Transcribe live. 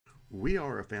We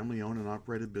are a family-owned and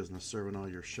operated business serving all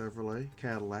your Chevrolet,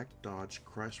 Cadillac, Dodge,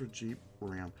 Chrysler, Jeep,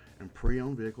 Ram, and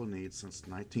pre-owned vehicle needs since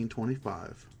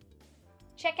 1925.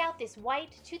 Check out this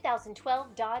white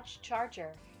 2012 Dodge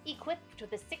Charger, equipped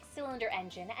with a 6-cylinder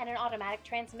engine and an automatic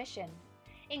transmission.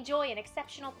 Enjoy an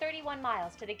exceptional 31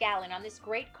 miles to the gallon on this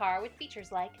great car with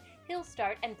features like hill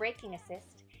start and braking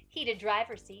assist, heated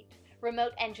driver's seat,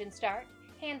 remote engine start,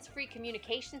 hands-free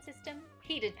communication system,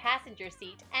 heated passenger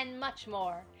seat, and much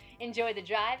more. Enjoy the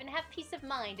drive and have peace of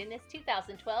mind in this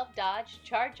 2012 Dodge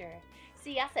Charger.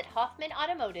 See us at Hoffman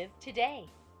Automotive today.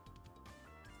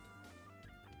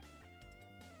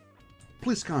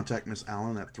 Please contact Miss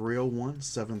Allen at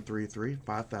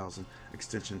 301-733-5000,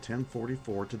 extension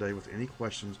 1044 today with any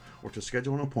questions or to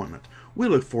schedule an appointment. We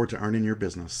look forward to earning your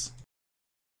business.